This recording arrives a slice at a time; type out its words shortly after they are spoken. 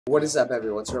What is up,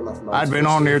 everyone? It's Muffin. I'd been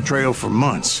on their trail for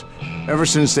months, ever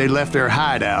since they left their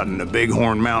hideout in the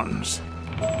Bighorn Mountains.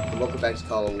 Welcome back to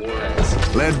Call of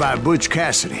Juarez. Led by Butch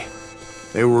Cassidy.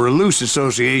 They were a loose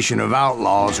association of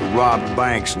outlaws who robbed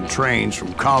banks and trains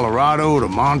from Colorado to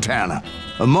Montana.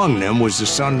 Among them was the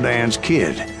Sundance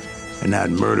Kid, and that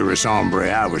murderous hombre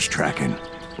I was tracking,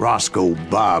 Roscoe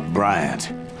Bob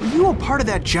Bryant. Were you a part of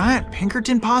that giant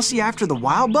Pinkerton posse after the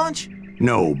Wild Bunch?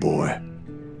 No, boy.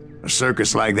 A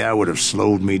circus like that would have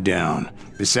slowed me down.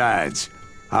 Besides,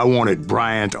 I wanted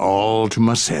Bryant all to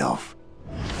myself.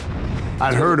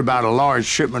 I'd heard about a large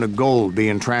shipment of gold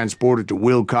being transported to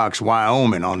Wilcox,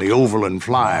 Wyoming on the Overland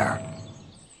Flyer.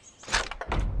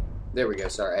 There we go.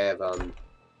 Sorry, I have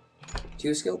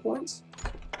 2 skill points.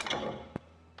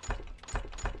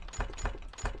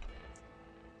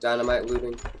 Dynamite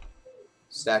looting.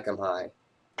 Stack 'em high.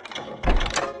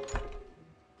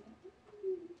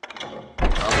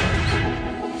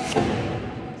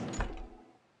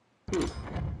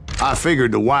 I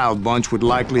figured the Wild Bunch would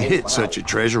likely hit such a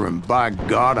treasure, and by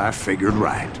God, I figured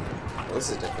right. Well,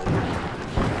 this is different.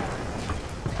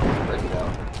 Break it out.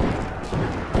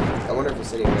 I wonder if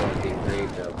there's any way to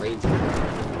engraved ranger.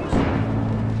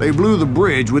 They blew the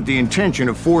bridge with the intention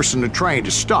of forcing the train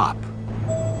to stop.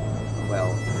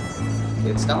 Well,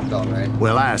 it stopped all right.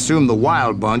 Well, I assumed the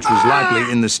Wild Bunch was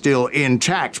likely in the still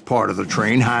intact part of the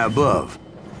train high above.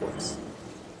 Of course.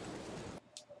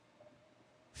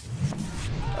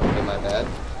 Okay, my bad.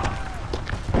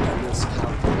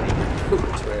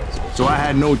 So I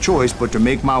had no choice but to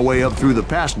make my way up through the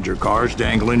passenger cars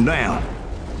dangling down.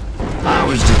 I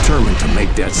was determined to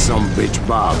make that sumbitch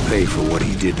Bob pay for what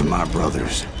he did to my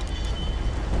brothers.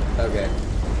 Okay.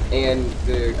 And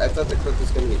I thought the clip was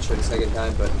going to get short a second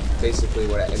time, but basically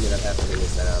what ended up happening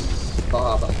is that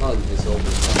Bob hung his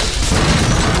older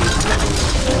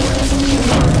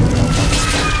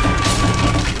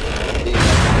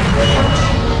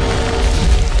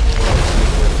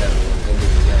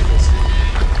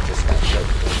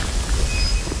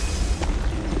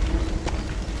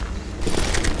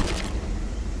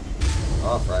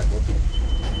off rifle.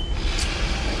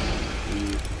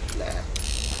 Nah.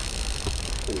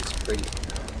 It's pretty.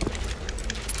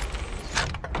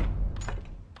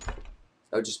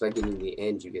 Oh, just by getting the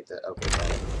end, you get the. Okay,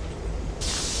 fine.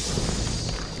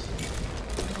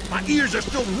 My ears are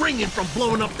still ringing from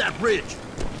blowing up that bridge.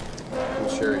 I'm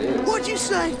sure it is. What'd you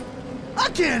say? I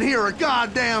can't hear a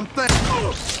goddamn thing.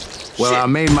 Well, I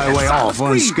made my way off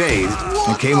unscathed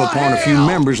and came upon a few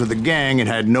members of the gang and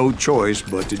had no choice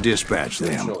but to dispatch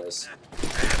them. No choice.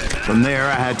 From there,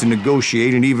 I had to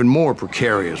negotiate an even more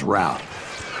precarious route.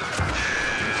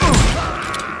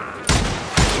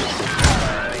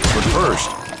 But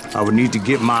first, I would need to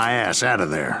get my ass out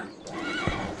of there.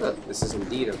 Huh, this is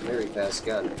indeed a very fast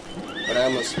gun, but I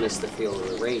almost missed the feel of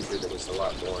the Ranger that was a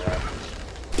lot more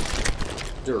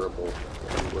durable,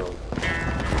 if you will.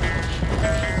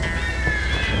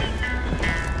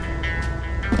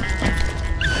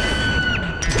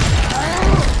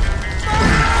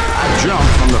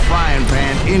 Jumped from the frying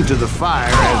pan into the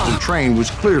fire as the train was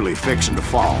clearly fixing to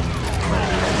fall.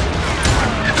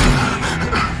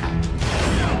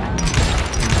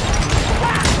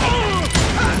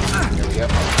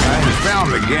 I had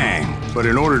found the gang, but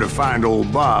in order to find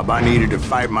old Bob, I needed to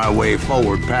fight my way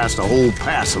forward past a whole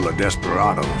passel of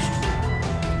desperados.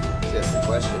 That's the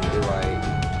question, do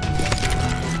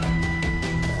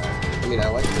I mean, I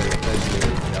like the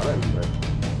legendary gun, but...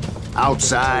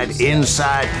 Outside,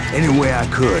 inside, any way I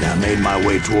could, I made my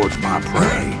way towards my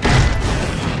prey.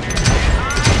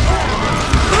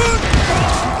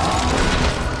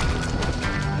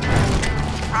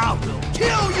 I will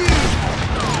kill you!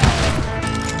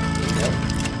 Yep.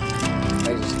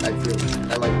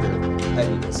 I like the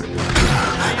heaviness of it.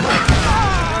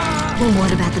 Well,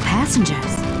 what about the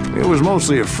passengers? It was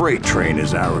mostly a freight train,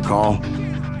 as I recall.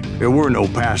 There were no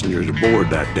passengers aboard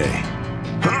that day.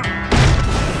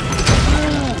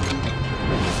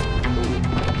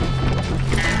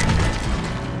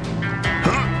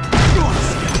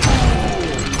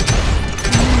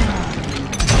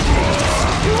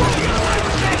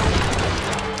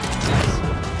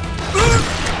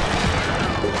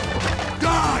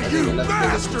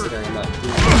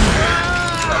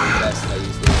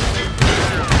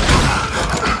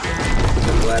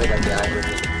 I'm glad I got the with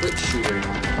a quick shooter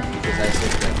because I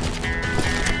think that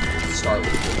start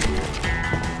with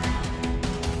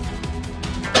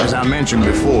it. As I mentioned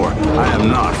before, I am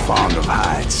not fond of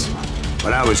heights,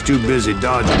 but I was too busy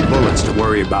dodging bullets to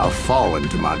worry about falling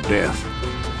to my death.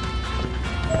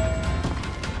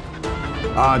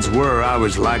 Odds were I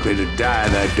was likely to die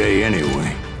that day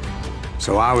anyway.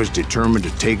 So I was determined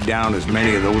to take down as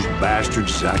many of those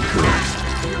bastards as I could.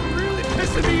 You're really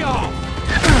pissing me off!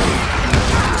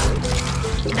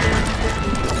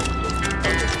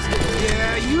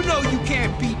 Yeah, you know you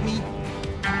can't beat me.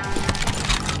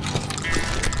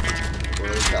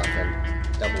 We're talking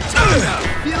double.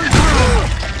 Feel good.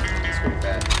 Let's go with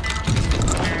that.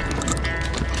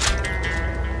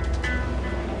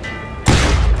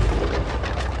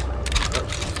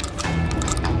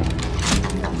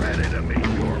 Ready to meet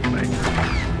your maker.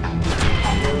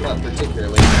 Well, not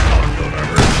particularly.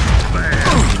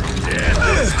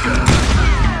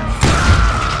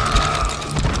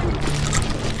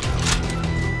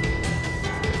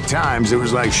 At times, it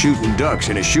was like shooting ducks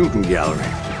in a shooting gallery.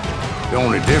 The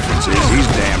only difference is these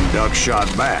damn ducks shot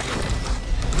back.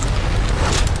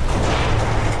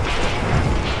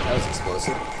 That was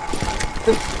explosive.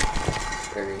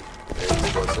 Very, very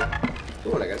explosive.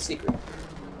 Oh, and I got a secret.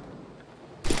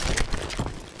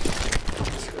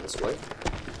 Let's go this way.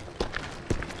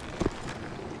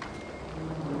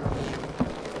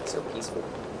 So peaceful.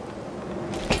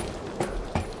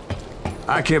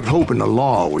 I kept hoping the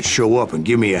law would show up and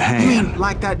give me a You hand. mean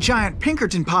like that giant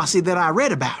Pinkerton posse that I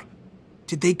read about?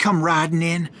 Did they come riding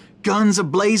in, guns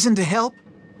a-blazing to help?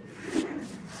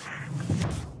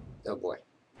 Oh boy.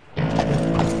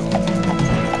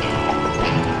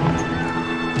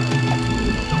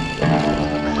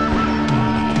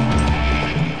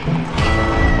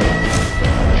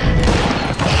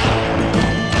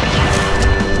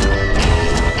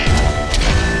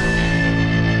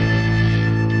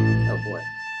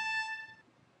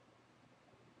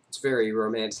 Very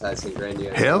romanticized and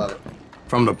grandiose. I love Help? it.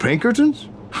 From the Pinkertons?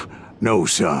 No,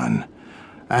 son.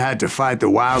 I had to fight the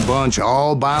wild bunch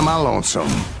all by my lonesome,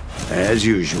 as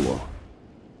usual.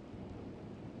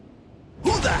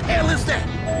 Who the hell is that?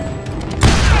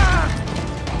 Ah!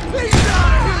 He's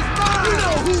out of his mind! You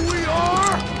know who we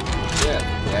are! Yeah,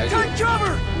 I do. Take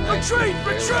cover! Nice. Retreat!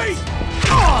 Very Retreat! nice.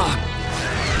 Ah!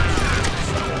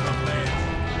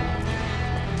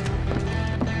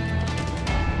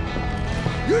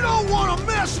 You don't want to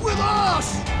mess with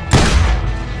us! I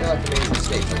feel like I made a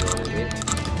mistake by going in here.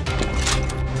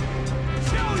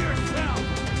 Show yourself!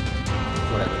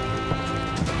 Whatever.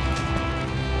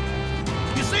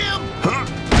 You see him?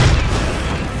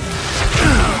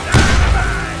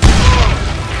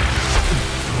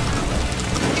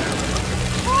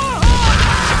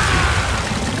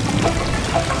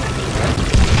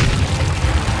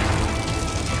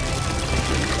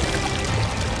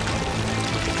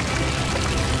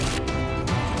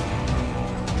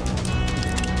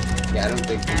 Yeah, I don't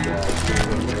think the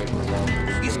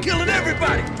He's killing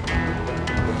everybody!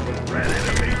 Ready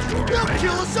to meet your He'll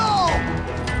kill us all!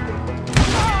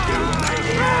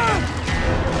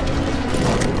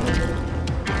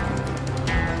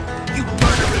 You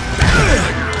murderous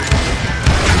bastard!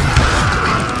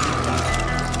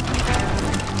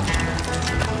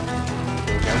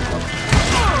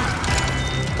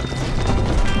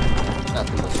 Not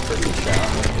the most pretty shot,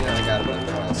 but yeah, I got it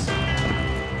nonetheless.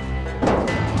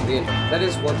 That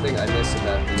is one thing I miss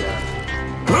about the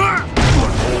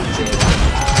old jail.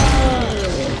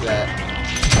 That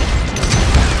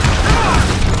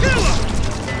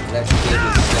it actually gave me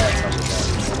the stats on the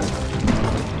guns.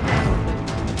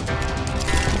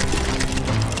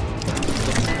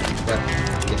 But I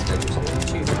guess that was only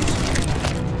achievements.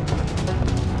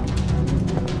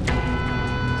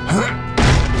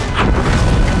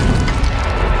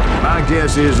 My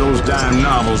guess is those dime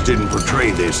novels didn't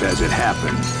portray this as it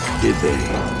happened, did they?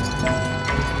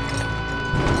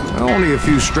 Only a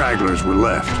few stragglers were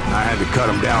left, and I had to cut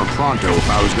them down pronto if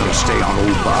I was going to stay on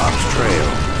old Bob's trail.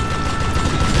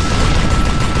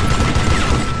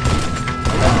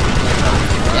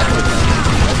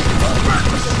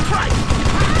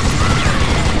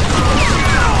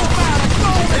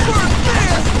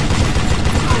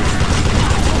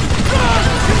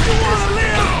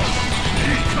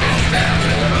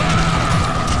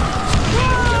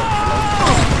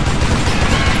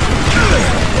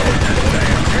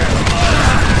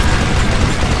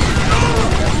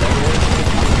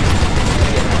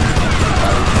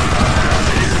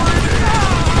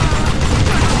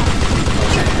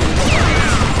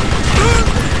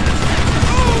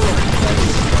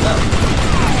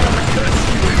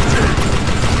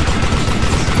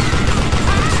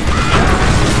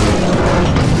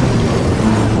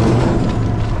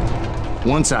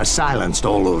 Once I silenced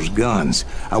all those guns,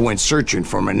 I went searching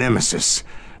for my nemesis,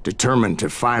 determined to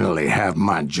finally have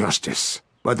my justice.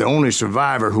 But the only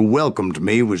survivor who welcomed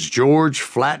me was George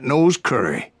Flat-Nose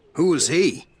Curry. Who was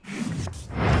he?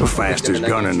 The fastest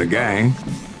gun in the gang.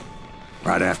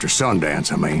 Right after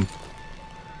Sundance, I mean.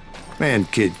 and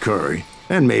Kid Curry,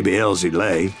 and maybe Elsie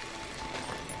Lay.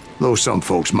 Though some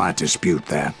folks might dispute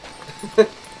that.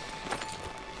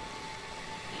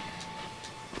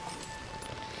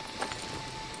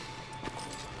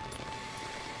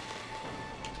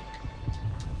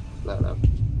 No.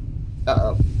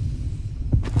 Uh-oh.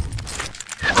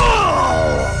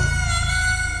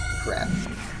 Crap.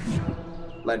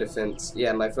 My defense,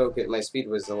 yeah, my focus, my speed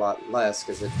was a lot less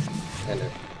because it kind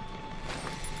of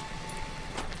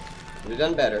would have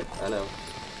done better. I know.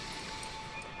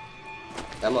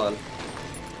 Come on.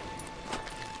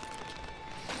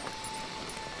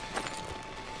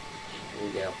 Here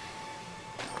we go.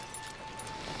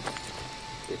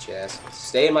 Bitch ass.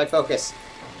 Stay in my focus.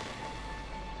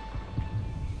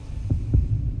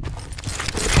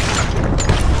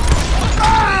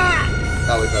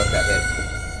 Oh, we both got hit.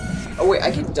 Oh wait,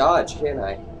 I can dodge, can't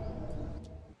I?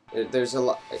 There's a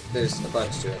lot. There's a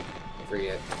bunch to it. I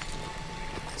forget.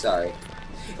 Sorry.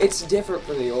 It's different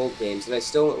from the old games, and I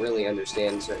still don't really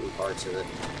understand certain parts of it.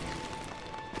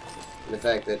 And the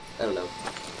fact that I don't know.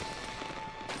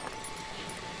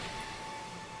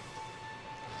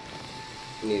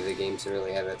 Any of the games that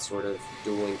really have that sort of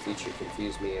dueling feature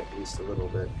confuse me at least a little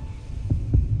bit.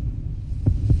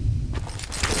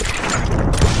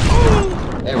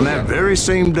 On that very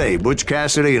same day, Butch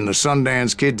Cassidy and the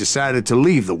Sundance Kid decided to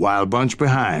leave the Wild Bunch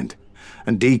behind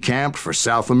and decamped for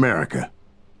South America.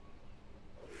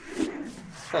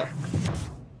 Huh.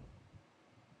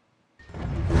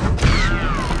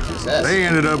 They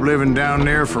ended up living down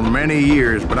there for many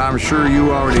years, but I'm sure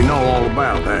you already know all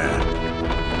about that.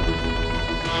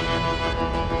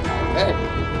 Okay.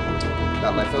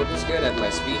 Got my focus good, have my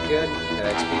speed good,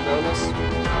 got XP bonus.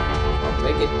 I'll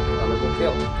take it. Honorable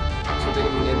kill. So they're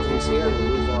going to end things here and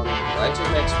we'll move on right to the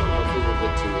next one. Hopefully we'll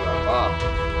get to Bob.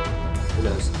 Who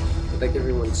knows? But thank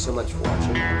everyone so much for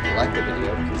watching. If you like the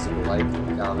video, please leave a like,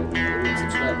 comment, and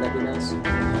subscribe. That'd be nice.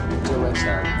 Until next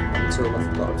time,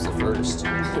 I'm Muffin the first.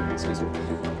 Excuse me.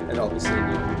 And I'll be seeing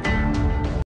you